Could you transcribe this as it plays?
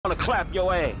clap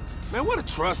your ass. Man, what a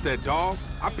trust that dog.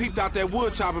 I peeped out that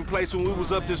wood chopping place when we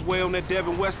was up this way on that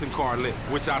Devin Weston car lit,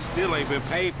 which I still ain't been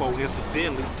paid for,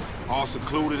 incidentally. All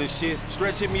secluded and shit.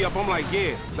 Stretch hit me up, I'm like,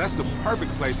 yeah, that's the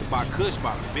perfect place to buy kush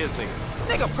by the fence end.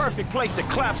 Nigga, perfect place to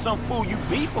clap some fool you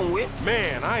beefing with.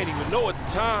 Man, I ain't even know at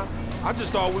the time. I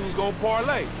just thought we was gonna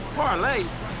parlay. Parlay?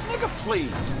 Nigga,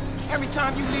 please. Every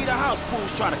time you leave the house,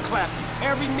 fools try to clap you.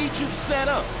 Every meet you set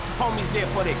up, homies there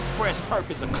for the express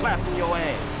purpose of clapping your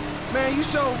ass. Man, you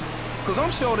sure? Cause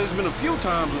I'm sure there's been a few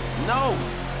times. No,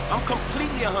 I'm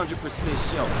completely 100%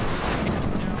 sure.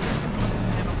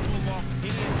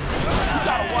 You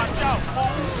gotta watch out,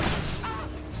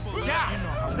 fool. God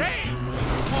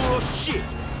damn. Bullshit.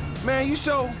 Man, you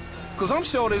sure? Cause I'm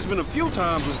sure there's been a few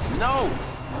times. No,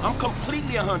 I'm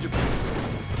completely 100%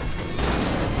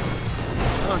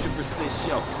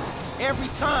 sure. Every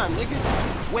time, nigga.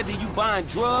 Whether you buying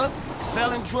drugs,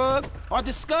 selling drugs, or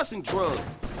discussing drugs.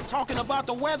 Talking about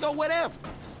the weather or whatever.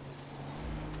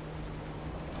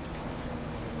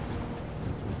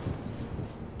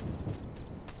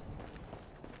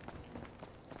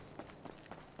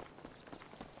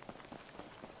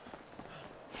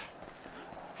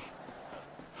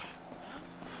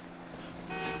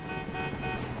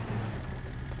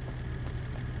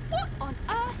 What on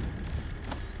earth?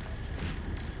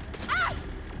 Ah!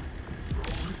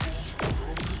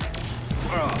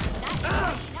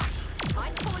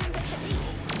 I'm calling the police.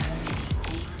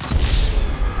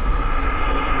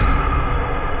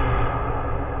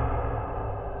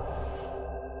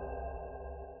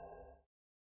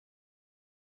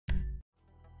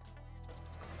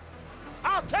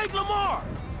 I'll take Lamar!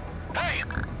 Hey,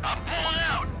 I'm pulling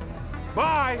out.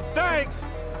 Bye, thanks.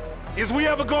 Is we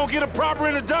ever gonna get a proper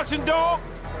introduction, dog?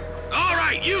 All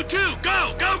right, you too.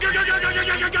 Go, go, go, go, go, go, go,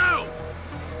 go, go, go.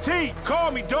 T,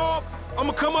 call me, dog. I'm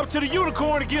gonna come up to the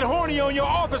Unicorn and get horny on your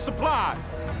office supplies.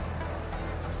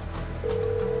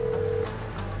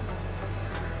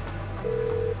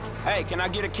 Hey, can I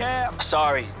get a cab?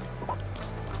 Sorry.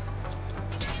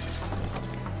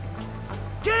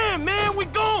 Get in, man, we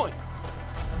going!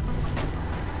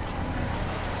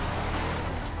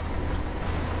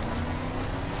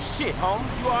 Shit,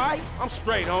 homie, you all right? I'm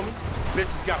straight, homie.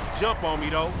 Bitches got the jump on me,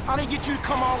 though. How they get you to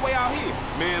come all the way out here?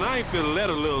 Man, I ain't finna let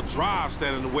a little drive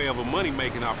stand in the way of a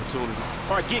money-making opportunity.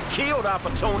 Or get killed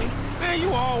opportunity? Man,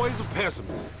 you always a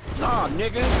pessimist. Nah,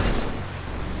 nigga.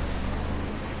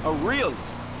 A realist.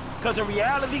 Cause in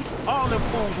reality, all them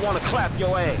fools wanna clap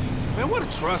your ass. Man, what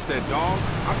a trust that dog.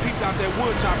 I peeped out that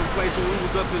wood chopping place when we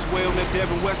was up this way on that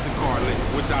Devin Weston car lit,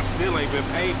 which I still ain't been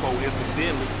paid for,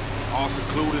 incidentally. All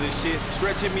secluded and shit.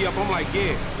 Stretch hit me up, I'm like,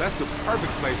 yeah, that's the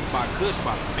perfect place to buy kush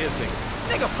by the fence end.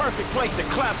 Nigga, perfect place to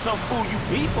clap some fool you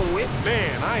beefing with.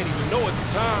 Man, I ain't even know at the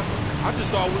time. I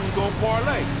just thought we was gonna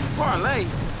parlay. Parlay?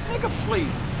 Nigga, please.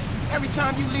 Every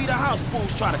time you leave the house,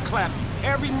 fools try to clap you.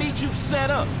 Every meet you set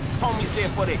up, homies there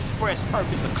for the express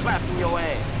purpose of clapping your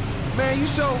ass. Man, you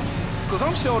sure? Cause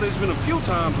I'm sure there's been a few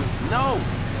times. No,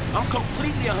 I'm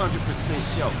completely 100%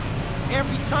 sure.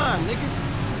 Every time, nigga.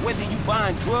 Whether you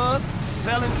buying drugs,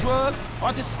 selling drugs,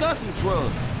 or discussing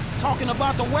drugs. Talking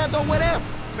about the weather or whatever.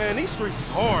 Man, these streets is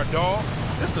hard, dawg.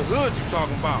 This the hood you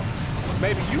talking about.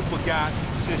 Maybe you forgot,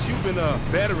 since you've been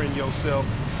bettering yourself,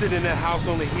 sitting in that house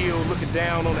on the hill, looking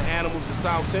down on the animals in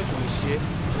South Central and shit.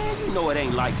 Man, you know it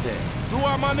ain't like that. Do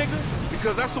I, my nigga?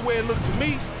 Because that's the way it looked to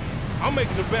me. I'm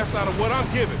making the best out of what I'm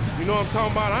giving. You know what I'm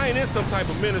talking about? I ain't in some type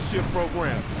of mentorship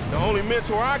program. The only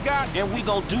mentor I got... And we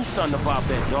gonna do something about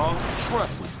that, dawg.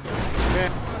 Trust me.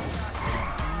 Man,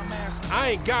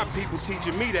 I ain't got people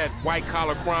teaching me that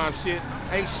white-collar crime shit.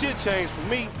 Ain't shit changed for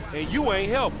me, and you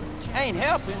ain't helping. Ain't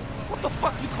helping? What the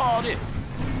fuck you call this?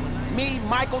 Me,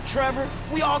 Michael, Trevor,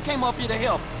 we all came up here to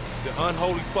help. The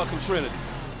unholy fucking trinity.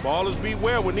 Ballers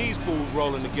beware when these fools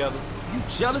rolling together. You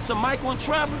jealous of Michael and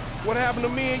Trevor? What happened to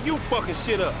me and you fucking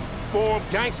shit up? Forum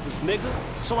gangsters, nigga.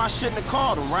 So I shouldn't have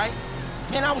called them, right?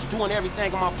 Man, I was doing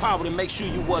everything in my power to make sure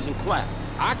you wasn't clapped.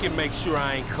 I can make sure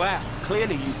I ain't clapped.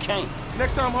 Clearly you can't.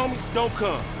 Next time, homie, don't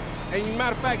come. And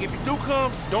matter of fact, if you do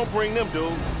come, don't bring them,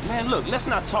 dude. Man, look, let's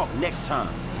not talk next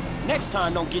time. Next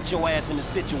time, don't get your ass in the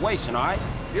situation, all right?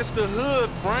 It's the hood,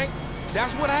 Frank.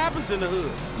 That's what happens in the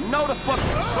hood. No, the fuck...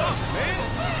 Fuck,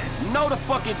 man. No, the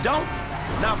fuck it don't.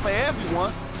 Not for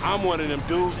everyone. I'm one of them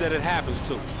dudes that it happens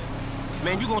to.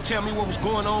 Man, you gonna tell me what was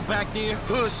going on back there?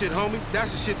 Hood shit, homie.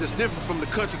 That's the shit that's different from the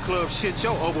country club shit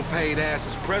your overpaid ass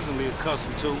is presently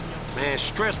accustomed to. Man,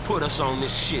 Stress put us on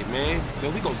this shit, man.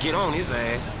 Man, we gonna get on his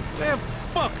ass. Man,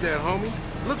 fuck that, homie.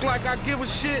 Look like I give a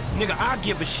shit? Nigga, I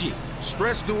give a shit.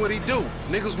 Stress do what he do.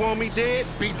 Niggas want me dead,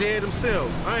 be dead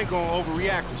themselves. I ain't gonna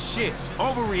overreact to shit.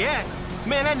 Overreact?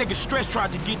 Man, that nigga Stretch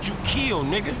tried to get you killed,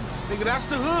 nigga. Nigga, that's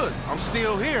the hood. I'm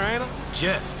still here, ain't I?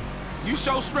 Just. You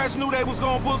sure Stretch knew they was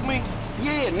gonna book me?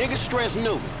 Yeah, nigga, Stretch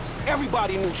knew.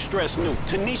 Everybody knew Stretch knew.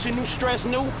 Tanisha knew Stretch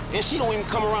knew, and she don't even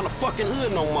come around the fucking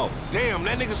hood no more. Damn,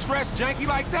 that nigga Stretch janky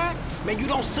like that? Man, you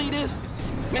don't see this?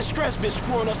 Man, Stretch been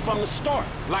screwing us from the start.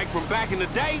 Like from back in the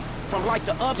day? From like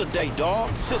the other day,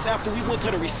 dawg. Since after we went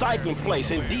to the recycling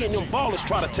place and D and them ballers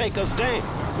try to take us down.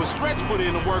 But Stretch put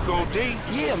in the work on D.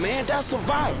 Yeah, man, that's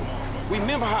survival.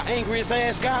 Remember how angry his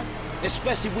ass got?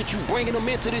 Especially with you bringing him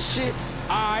into this shit?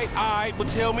 Aight, but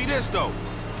tell me this, though.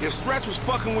 If Stretch was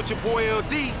fucking with your boy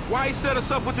LD, why he set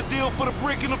us up with the deal for the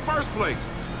brick in the first place?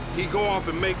 He go off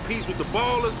and make peace with the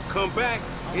ballers, come back,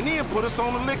 and then put us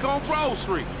on the lick on Grove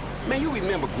Street. Man, you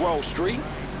remember Grove Street?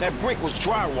 That brick was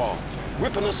drywall.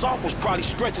 Ripping us off was probably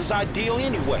Stretch's ideal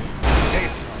anyway.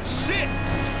 Damn, shit!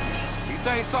 You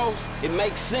think so? It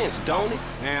makes sense, don't it?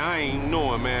 Man, I ain't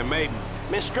knowing, man, maybe.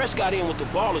 Man, Stretch got in with the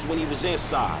ballers when he was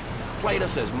inside. Played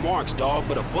us as marks, dog,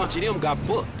 but a bunch of them got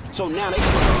booked. So now they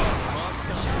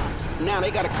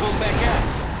gotta come back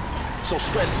out. So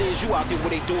Stretch sends you out there where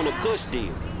they doing a Kush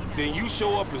deal. Then you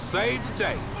show up and save the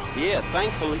day. Yeah,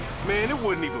 thankfully. Man, it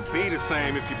wouldn't even be the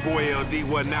same if your boy LD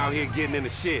wasn't out here getting in the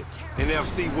shit. And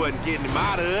FC wasn't getting him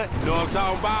out of it. You know what I'm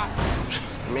talking about?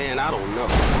 Man, I don't know.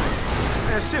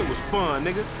 That shit was fun,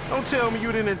 nigga. Don't tell me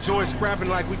you didn't enjoy scrapping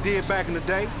like we did back in the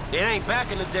day. It ain't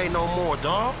back in the day no more,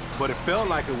 dawg. But it felt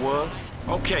like it was.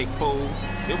 Okay, fool.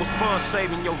 It was fun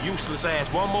saving your useless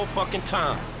ass one more fucking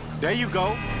time. There you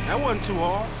go. That wasn't too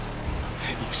hard.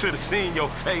 You should have seen your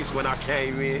face when I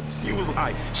came in. You was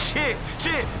like, shit.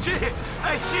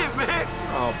 Hey, shit, man.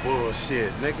 Oh,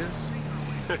 bullshit, niggas.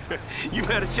 You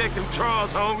better check them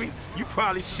drawers, homie. You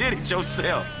probably shitted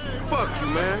yourself. Fuck you,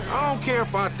 man. I don't care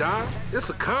if I die. It's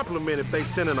a compliment if they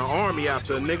sending an army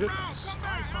after a nigga.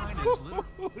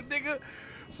 Nigga.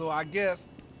 So I guess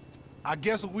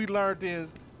what we learned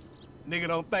is, nigga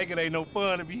don't think it ain't no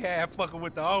fun to be half fucking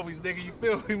with the homies, nigga. You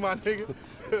feel me, my nigga?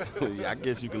 Yeah, I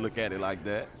guess you can look at it like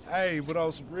that. Hey, but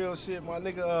on some real shit, my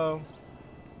nigga,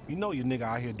 you know your nigga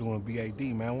out here doing BAD,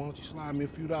 man. Why don't you slide me a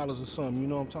few dollars or something? You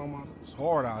know what I'm talking about? It's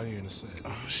hard out here in the city.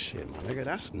 Oh, shit, my nigga,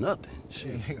 that's nothing.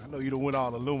 Shit, nigga, I know you done went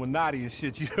all Illuminati and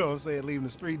shit, you know what I'm saying? Leaving the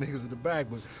street niggas in the back,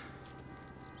 but...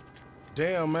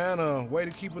 Damn, man, way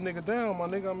to keep a nigga down, my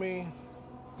nigga. I mean,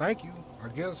 thank you, I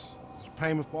guess. It's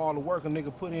payment for all the work a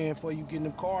nigga put in for you getting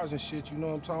them cars and shit, you know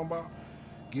what I'm talking about?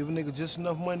 Give a nigga just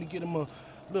enough money to get him a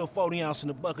little 40 ounce in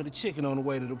a bucket of chicken on the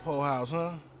way to the po house,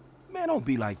 huh? Man, don't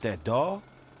be like that, dawg.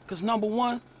 Cause number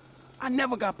one, I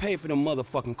never got paid for them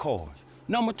motherfucking cars.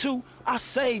 Number two, I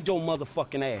saved your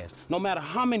motherfucking ass. No matter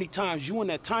how many times you and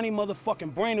that tiny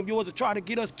motherfucking brain of yours have tried to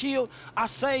get us killed, I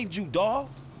saved you, dawg.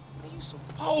 Man, you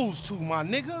supposed to, my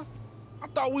nigga. I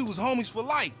thought we was homies for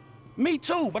life. Me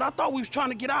too, but I thought we was trying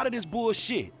to get out of this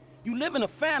bullshit. You live in a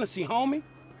fantasy, homie.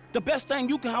 The best thing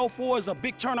you can hope for is a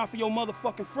big turnout for your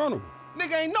motherfucking funeral.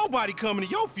 Nigga, ain't nobody coming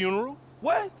to your funeral.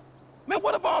 What? Man,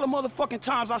 what about all the motherfucking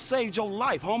times I saved your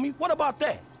life, homie? What about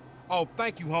that? Oh,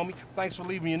 thank you, homie. Thanks for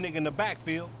leaving your nigga in the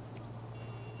backfield.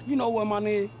 You know what, my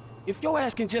nigga? If your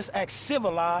ass can just act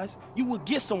civilized, you would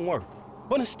get some work.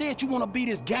 But instead, you want to be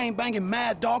this gang-banging,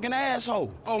 mad-dogging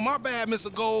asshole. Oh, my bad,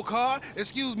 Mr. Gold Card.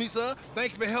 Excuse me, sir.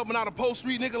 Thank you for helping out a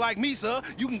post-street nigga like me, sir.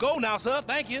 You can go now, sir.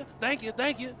 Thank you.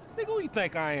 Nigga, who you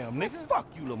think I am, nigga? Fuck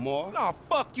you, Lamar. Nah,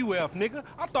 fuck you, F, nigga.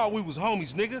 I thought we was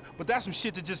homies, nigga, but that's some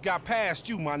shit that just got past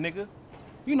you, my nigga.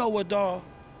 You know what, dawg?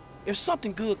 If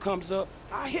something good comes up,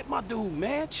 I hit my dude,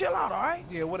 man. Chill out, all right?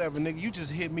 Yeah, whatever, nigga. You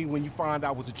just hit me when you find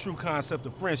out what the true concept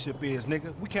of friendship is,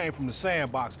 nigga. We came from the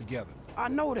sandbox together. I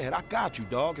know that. I got you,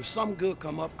 dawg. If something good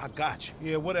come up, I got you.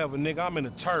 Yeah, whatever, nigga. I'm in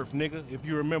the turf, nigga, if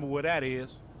you remember where that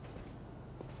is.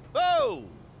 Oh!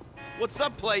 What's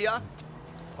up, playa?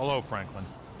 Hello, Franklin.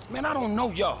 Man, I don't know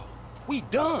y'all. We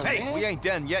done, Hey, man. we ain't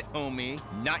done yet, homie.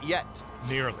 Not yet.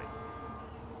 Nearly.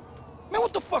 Man,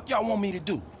 what the fuck y'all want me to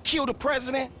do? Kill the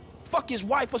president? Fuck his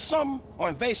wife or something? Or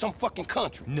invade some fucking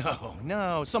country?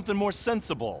 No, something more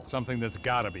sensible. Something that's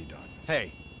gotta be done.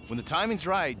 Hey, when the timing's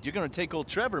right, you're gonna take old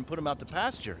Trevor and put him out to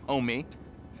pasture, homie.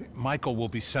 Michael will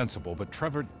be sensible, but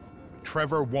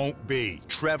Trevor won't be.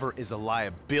 Trevor is a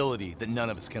liability that none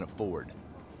of us can afford.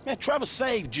 Man, Trevor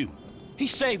saved you. He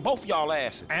saved both y'all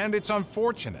asses. And it's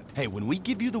unfortunate. Hey, when we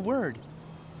give you the word,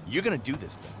 you're gonna do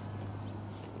this thing.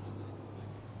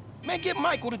 Man, get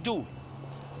Michael to do it.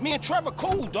 Me and Trevor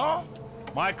cool, dawg.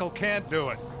 Michael can't do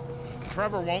it.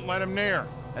 Trevor won't let him near.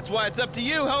 That's why it's up to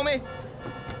you, homie.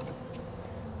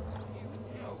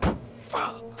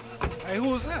 Fuck. Hey, who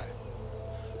was that?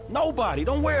 Nobody.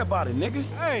 Don't worry about it, nigga.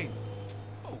 Hey.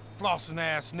 Oh, flossing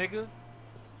ass nigga.